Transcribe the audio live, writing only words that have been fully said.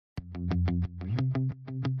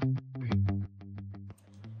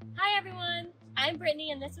everyone, I'm Brittany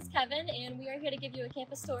and this is Kevin, and we are here to give you a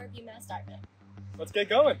campus tour of UMassD. Let's get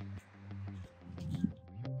going.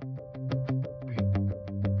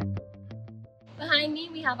 Behind me,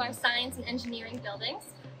 we have our science and engineering buildings.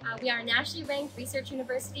 We are a nationally ranked research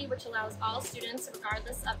university, which allows all students,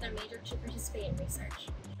 regardless of their major, to participate in research.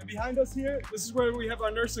 And behind us here, this is where we have our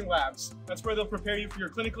nursing labs. That's where they'll prepare you for your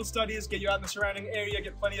clinical studies, get you out in the surrounding area,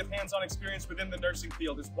 get plenty of hands-on experience within the nursing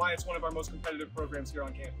field. It's why it's one of our most competitive programs here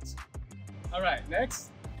on campus. All right, next.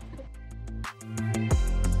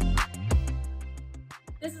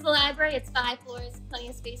 This is the library. It's 5 floors, plenty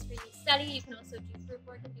of space for you to study. You can also do group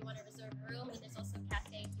work if you want to reserve a room, and there's also a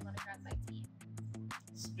cafe if you want to grab bite to eat.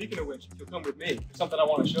 Speaking of which, if you'll come with me, there's something I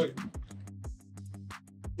want to show you.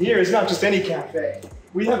 Here is not just any cafe.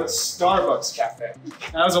 We have a Starbucks cafe.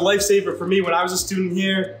 That was a lifesaver for me when I was a student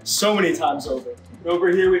here so many times over. Over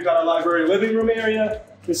here, we've got our library living room area.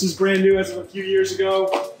 This is brand new as of a few years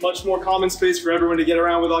ago. Much more common space for everyone to get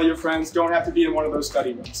around with all your friends. Don't have to be in one of those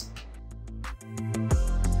study rooms.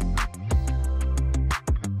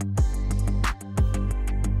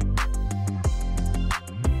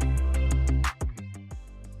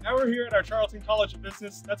 Now we're here at our Charlton College of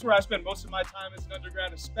Business. That's where I spent most of my time as an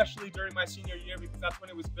undergrad, especially during my senior year because that's when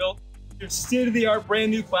it was built. There's state-of-the-art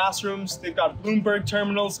brand new classrooms. They've got Bloomberg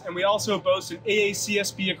terminals, and we also boast an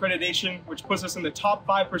AACSB accreditation, which puts us in the top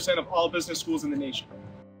 5% of all business schools in the nation.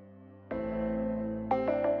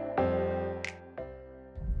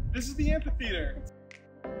 This is the amphitheater.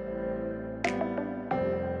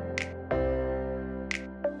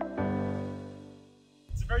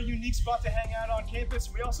 It's a very unique spot to hang out on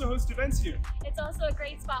campus. We also host events here. It's also a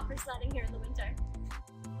great spot for sledding here in the winter.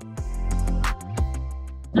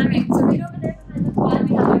 Alright, so right over there behind the quad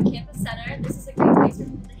we have our campus center. This is a great place for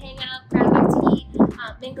people to hang out, grab bite to eat,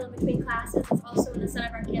 mingle in between classes. It's also in the center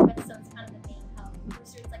of our campus, so it's kind of the main hub where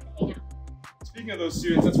students like to hang out. Speaking of those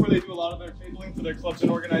students, that's where they do a lot of their cabling for their clubs and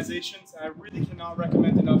organizations. And I really cannot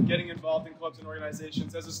recommend enough getting involved in clubs and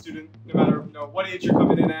organizations as a student, no matter what age you're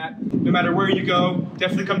coming in at, no matter where you go.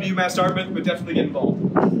 Definitely come to UMass Dartmouth, but definitely get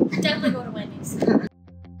involved. Definitely go to Wendy's.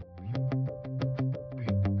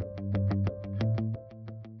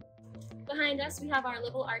 Behind us, we have our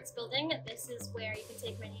liberal arts building. This is where you can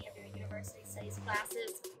take many of your university studies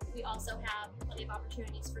classes. We also have plenty of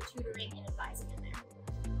opportunities for tutoring and advising in there.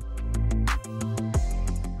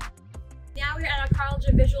 Now we're at our College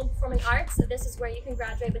of Visual and Performing Arts. So this is where you can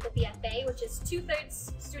graduate with a BFA, which is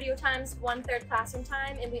 2/3 studio times, 1/3 classroom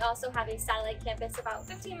time. And we also have a satellite campus about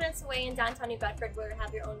 15 minutes away in downtown New Bedford where we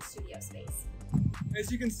have your own studio space. As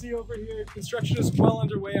you can see over here, construction is well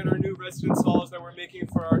underway on our new residence halls that we're making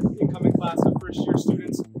for our incoming class of first-year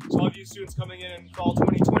students. So all of you students coming in fall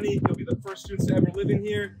 2020, you'll be the first students to ever live in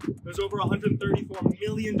here. There's over $134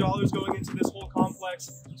 million going into this whole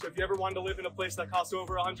complex. So if you ever wanted to live in a place that costs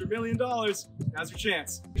over $100 million, now's your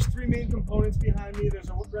chance. There's 3 main components behind me. There's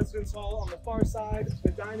a residence hall on the far side,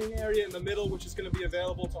 the dining area in the middle, which is going to be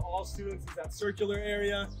available to all students, is that circular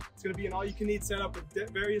area. It's going to be an all-you-can-eat setup with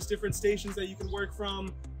various different stations that you can work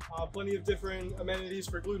from. Plenty of different amenities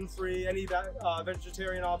for gluten-free, any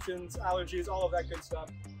vegetarian options, allergies, all of that good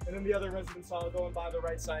stuff. And then the other residence hall going by the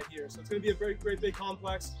right side here. So it's going to be a great big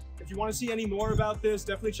complex. If you want to see any more about this,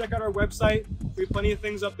 definitely check out our website. We have plenty of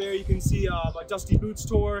things up there. You can see a Dusty Boots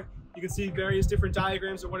tour. You can see various different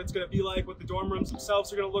diagrams of what it's going to be like, what the dorm rooms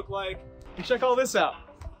themselves are going to look like. And check all this out.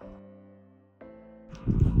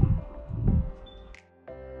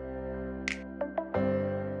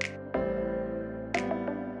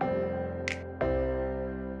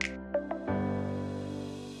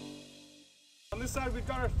 On this side, we've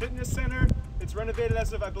got our fitness center. It's renovated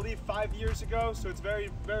as of, I believe, 5 years ago, so it's very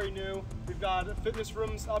new. We've got fitness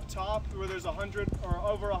rooms up top where there's 100 or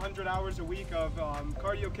over 100 hours a week of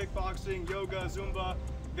cardio, kickboxing, yoga, Zumba,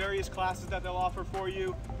 various classes that they'll offer for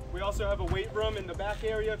you. We also have a weight room in the back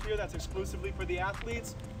area here that's exclusively for the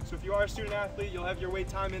athletes. So if you are a student athlete, you'll have your weight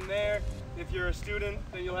time in there. If you're a student,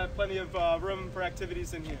 then you'll have plenty of room for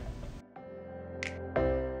activities in here.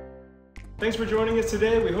 Thanks for joining us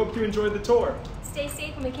today. We hope you enjoyed the tour. Stay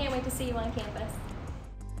safe and we can't wait to see you on campus.